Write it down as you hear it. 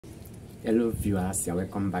Hello viewers, you're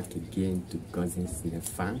welcome back again to Cousin Snail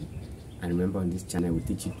Farm. And remember, on this channel we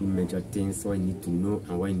teach you two major things: what you need to know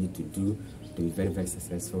and what you need to do to be very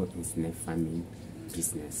successful in snail farming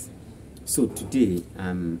business. So today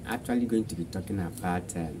I'm actually going to be talking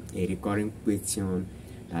about a recurring question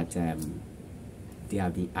that they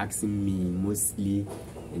have been asking me, mostly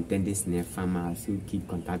intended snail farmers who keep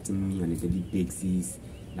contacting me on a daily basis.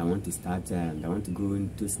 That want to start, they want to go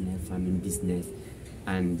into snail farming business,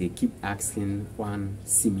 and they keep asking one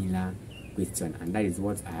similar question, and that is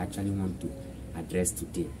what I actually want to address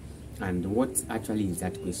today. And what actually is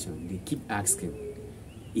that question? They keep asking,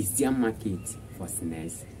 is there market for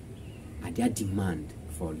snails? Are there demand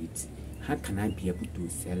for it? How can I be able to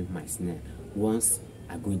sell my snail once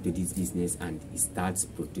I go into this business and it starts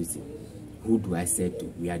producing? Who do I sell to?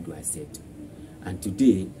 Where do I sell to? And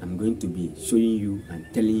today I'm going to be showing you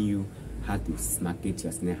and telling you how to market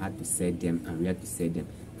your snail, how to sell them, and where to sell them.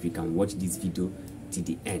 If you can watch this video till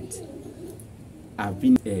the end. I've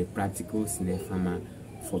been a practical snail farmer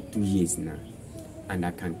for 2 years now, and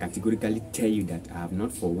I can categorically tell you that I have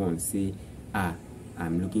not for once say,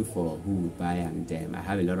 I'm looking for who will buy, and I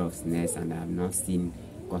have a lot of snails and I have not seen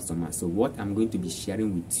customers. So what I'm going to be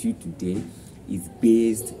sharing with you today is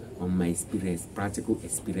based on my experience, practical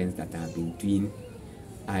experience that I've been doing.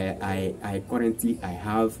 I currently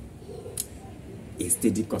have a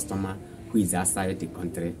steady customer who is outside the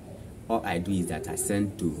country. All I do is that I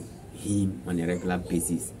send to him on a regular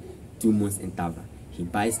basis, 2 months interval. He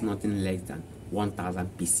buys nothing less than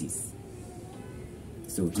 1,000 pieces.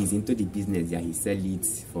 So he's into the business that he sells it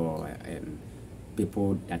for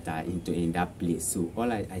people that are in that place. So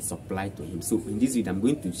all I supply to him. So in this video I'm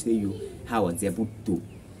going to show you how I was able to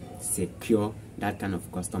secure that kind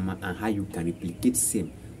of customer and how you can replicate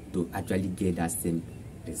same to actually get that same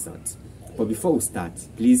result. But before we start,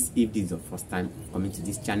 please, if this is your first time coming to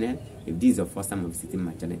this channel, if this is your first time visiting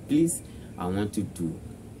my channel, please, I want you to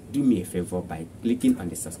do me a favor by clicking on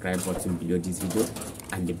the subscribe button below this video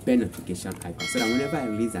and the bell notification icon, so that whenever I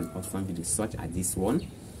release an awesome video such as this one,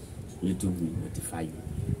 YouTube will notify you.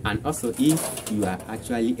 And also, if you are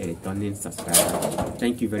actually a returning subscriber,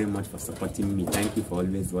 thank you very much for supporting me. Thank you for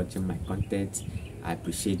always watching my content. I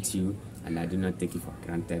appreciate you and I do not take it for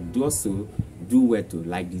granted. Do well to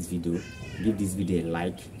like this video, give this video a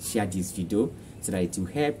like, share this video, so that it will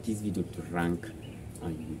help this video to rank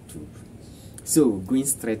on YouTube. So going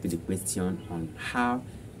straight to the question on how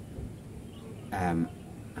am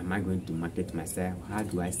I going to market myself? How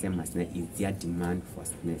do I sell my snail? Is there demand for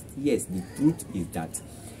snails? Yes, the truth is that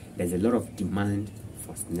there's a lot of demand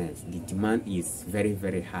for snails. The demand is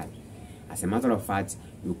very high. As a matter of fact,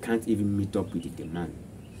 you can't even meet up with the demand.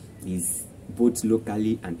 Is both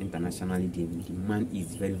locally and internationally, the demand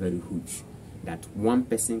is very huge, that one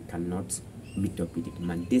person cannot meet up with the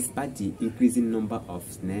demand, despite the increasing number of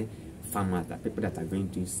snail farmers, that people that are going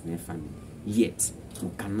to snail farming. Yet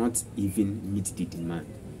you cannot even meet the demand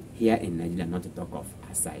here in Nigeria, not to talk of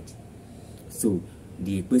outside. So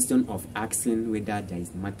the question of asking whether there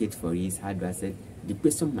is market for it, how do I say, the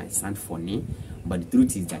question might sound funny, but the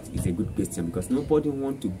truth is that it's a good question, because nobody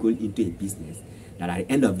wants to go into a business that at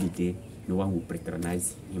the end of the day no one will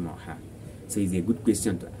patronize him or her. So it's a good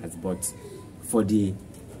question to ask. But for the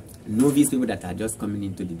novice people that are just coming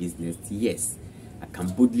into the business, yes, I can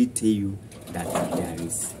boldly tell you that there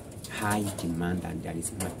is high demand and there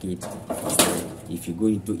is market. If you go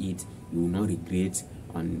into it, you will not regret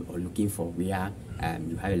on or looking for where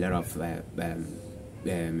you have a lot of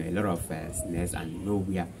snails and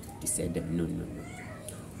nowhere to sell them. No.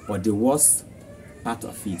 But the worst part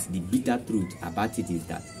of it, the bitter truth about it, is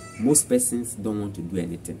that most persons don't want to do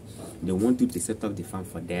anything. They want you to set up the farm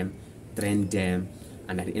for them, train them,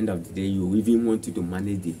 and at the end of the day, you even want you to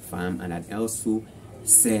manage the farm and also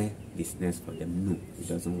sell the snails for them. No, it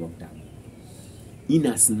doesn't work that way. In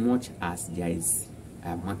as much as there is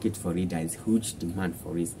a market for it, there is huge demand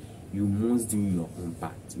for it, you must do your own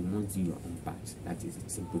part. You must do your own part. That is the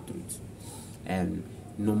simple truth. And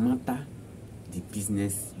no matter the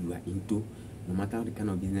business you are into, no matter the kind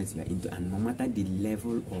of business you are into, and no matter the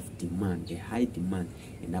level of demand, the high demand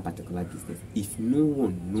in that particular business, if no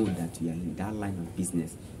one knows that you are in that line of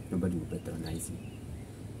business, nobody will patronize you.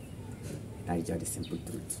 That is just the simple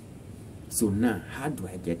truth. So now, how do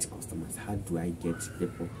I get customers? How do I get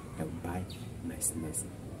people that will buy my snails?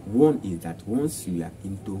 One is that once you are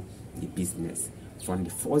into the business, from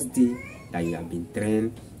the first day that you have been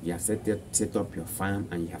trained, you have set up your farm,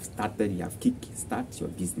 and you have kick-start your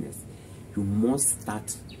business, you must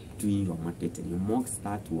start doing your marketing. You must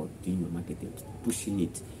start doing your marketing, pushing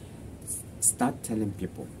it. Start telling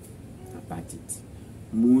people about it.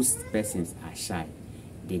 Most persons are shy.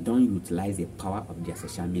 they don't utilize the power of their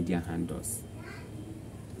social media handles.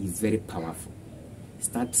 It's very powerful.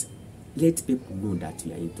 Let people know that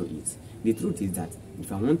you are into it. The truth is that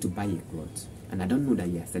if I want to buy a cloth and I don't know that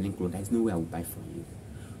you are selling clothes, there is no way I will buy from you.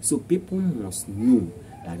 So people must know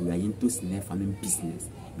that you are into snail farming business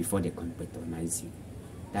before they can patronize you.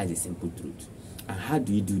 That is the simple truth. And how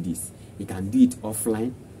do you do this? You can do it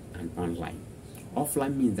offline and online.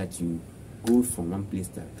 Offline means that you go from one place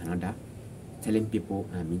to another, telling people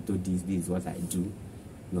I'm into this is what I do.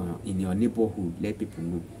 In your neighborhood, let people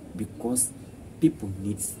know, because people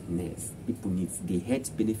need snails. People need the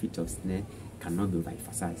health benefit of snail cannot be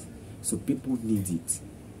emphasized. So people need it.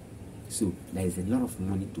 So there is a lot of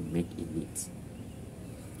money to make in it.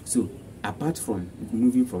 So apart from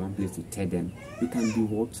moving from one place to tell them, you can be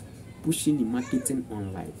what? Pushing the marketing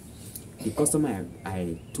online. The customer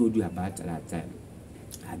I told you about at that time,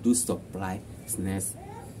 I do supply snails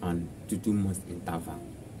on 2 months interval.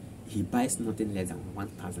 He buys nothing less than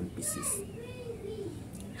 1,000 pieces.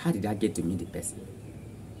 How did I get to meet the person?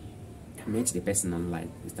 I met the person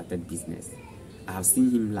online. We started business. I have seen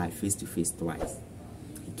him live face to face twice.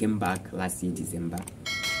 He came back last year December,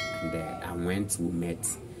 and I went, we met.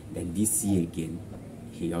 Then this year again,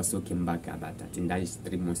 he also came back about, I think that is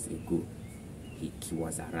 3 months ago. He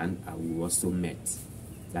was around and we also met.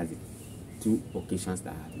 That's the 2 occasions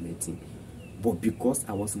that I have met him. But because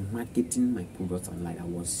I was marketing my products online, I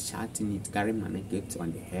was shouting it, carrying my market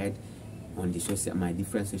on the head, on the my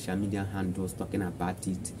different social media handles, talking about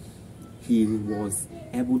it. He was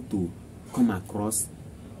able to come across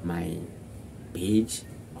my page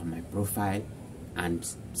on my profile and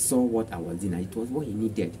saw what I was doing. It was what he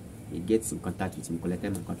needed. He gets in contact with me,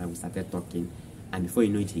 collected my contact, we started talking, and before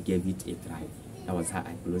you know it, he gave it a try. That was how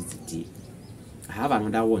I closed the deal. I have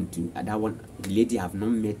another one too. That one, the lady, I have not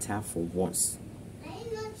met her for once.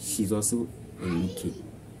 She's also in UK,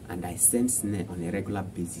 and I send Snail on a regular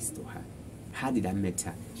basis to her. How did I meet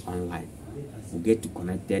her? Online. We get to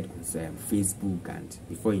connected on Facebook, and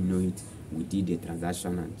before you know it, we did a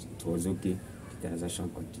transaction, and it was okay. The transaction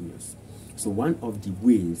continues. So one of the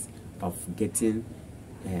ways of getting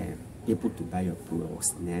people to buy your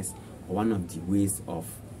products, or one of the ways of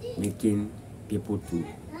making people to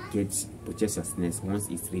purchase your snails once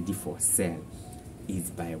it's ready for sale, is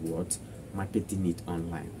by what? Marketing it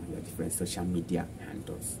online on your different social media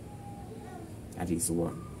handles. That is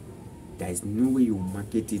one. There is no way you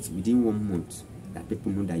market it within 1 month that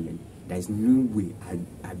people know that you. There is no way.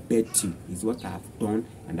 I bet you it's what I have done,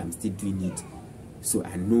 and I'm still doing it. So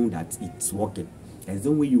I know that it's working. There's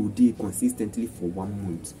no way you will do it consistently for 1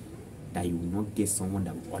 month that you will not get someone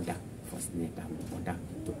that will order for snail, that will order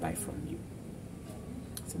to buy from you.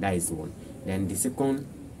 So that is one. Then the second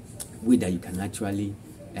way that you can actually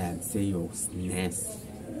sell your snails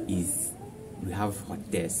is we have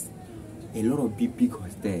hotels. A lot of big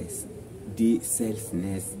hotels, they sell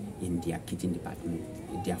snails in their kitchen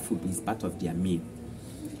department. Their food is part of their meal.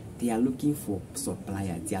 They are looking for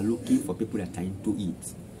suppliers. They are looking for people that are into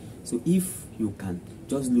it. So if you can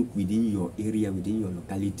just look within your area, within your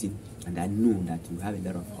locality, and I know that you have a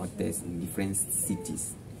lot of hotels in different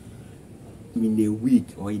cities, in a week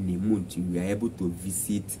or in a month, you are able to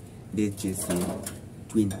visit, let's just say,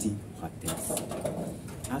 20 hotels.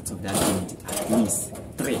 Out of that 20, at least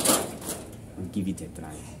 3 will give it a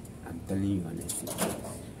try. I'm telling you honestly.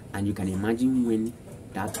 And you can imagine when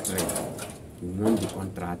that 3 you won the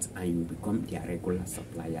contract and you become their regular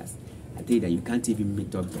suppliers. I tell you that you can't even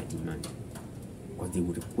meet up their demand, because they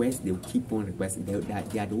will request, they will keep on requesting. They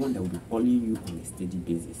are the one that will be calling you on a steady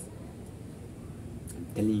basis. I'm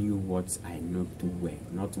telling you what I know too well,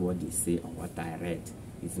 not what they say or what I read.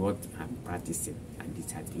 It's what I'm practicing, and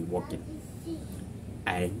it has been working.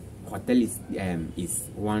 Hotel is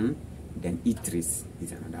one, then eateries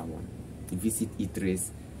is another one. You visit eateries,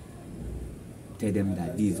 tell them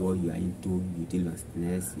that this is what you are into, you deal on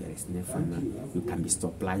snails, you are a snail farmer, you can be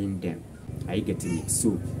supplying them. Are you getting it?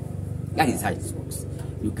 So that is how it works.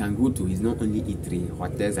 You can go to, it's not only eatery,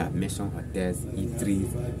 hotels, I've mentioned hotels,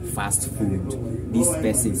 eateries, fast food. These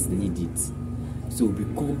persons need it. So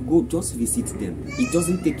go just visit them. It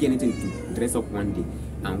doesn't take you anything to dress up one day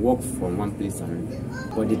and walk from one place to another.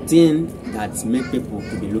 But the thing that make people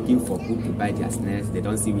to be looking for who to buy their snails, they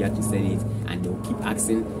don't see where to sell it, and they'll keep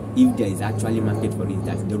asking if there is actually market for it,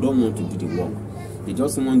 that they don't want to do the work. They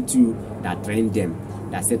just want you that train them,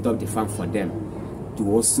 that set up the farm for them, to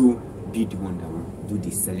also be the one that will do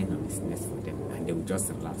the selling of the snails for them, and they will just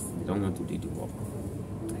relax. They don't want to do the work,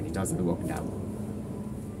 and it doesn't work that way.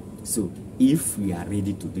 So if we are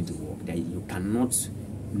ready to do the work, that you cannot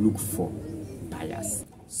look for buyers.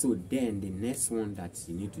 So then the next one that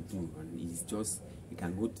you need to do is just you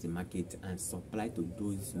can go to the market and supply to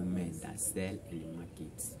those women that sell in the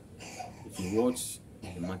market. If you watch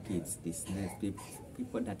the markets, the snails,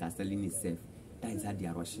 people that are selling itself, that is how they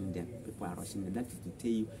are rushing them. People are rushing them. That is to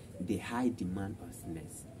tell you the high demand of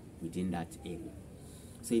snails within that area.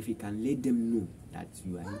 So if you can let them know that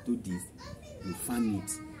you are into this, you farm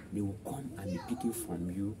it, they will come and be picking from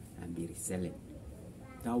you and be reselling.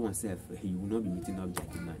 That oneself, you will not be meeting up their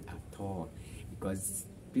demand at all, because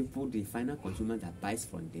people, the final consumer that buys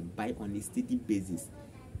from them, buy on a steady basis,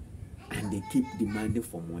 and they keep demanding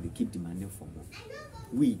for more. They keep demanding for more.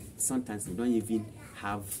 We sometimes we don't even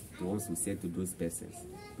have the ones who say to those persons,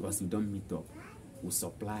 because we don't meet up. We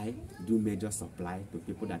supply, do major supply to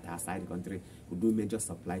people that are outside the country. We do major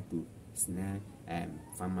supply to snail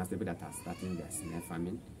farmers, people that are starting their snail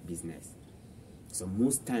farming business. So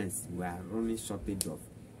most times we are running shortage of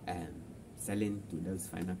selling to those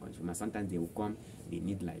final consumers. Sometimes they will come, they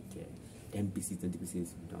need like 10 pieces, 20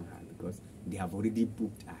 pieces we don't have, because they have already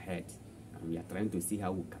booked ahead. And we are trying to see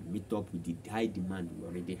how we can meet up with the high demand we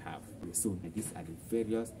already have. So these are the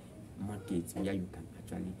various markets where you can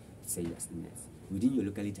actually sell your snails within your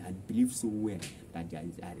locality. I believe so well that there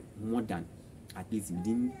is more than, at least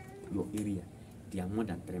within your area, there are more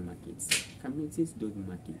than 3 markets. Come meet those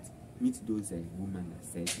markets, meet those women that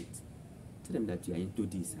sell it. Tell them that you are into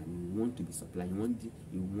this and you want to be supplying,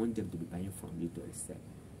 you want them to be buying from you to resell.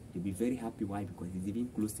 They'll be very happy. Why? Because it's even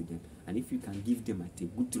close to them. And if you can give them at a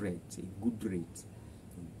good rate,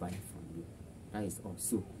 they'll buy from you. That is all.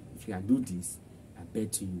 So if you can do this, I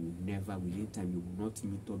bet you will never, within time, you will not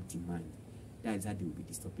meet up demand. That is how they will be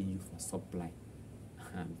disturbing you for supply.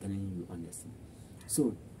 I'm telling you honestly.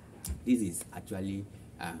 So this is actually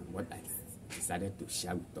what I decided to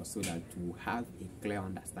share with us, so that you have a clear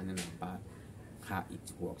understanding about how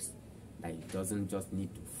it works. That it doesn't just need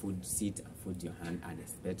to sit and fold your hand and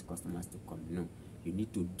expect customers to come. No, you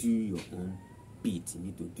need to do your own bit. You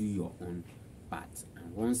need to do your own part.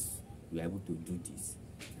 And once you are able to do this,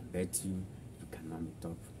 I bet you cannot meet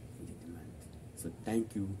up with the demand. So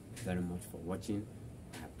thank you very much for watching.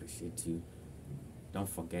 I appreciate you. Don't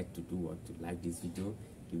forget to do what, to like this video,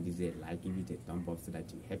 give this a like, give it a thumb up, so that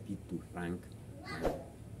you help it to rank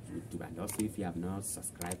YouTube. And also, if you have not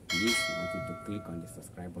subscribed, please, I want you to click on the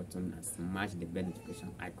subscribe button and smash the bell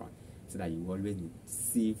notification icon, so that you always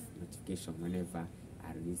receive notification whenever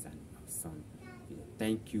I release an awesome video.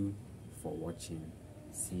 Thank you for watching.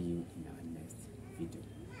 See you in our next video.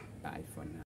 Bye for now.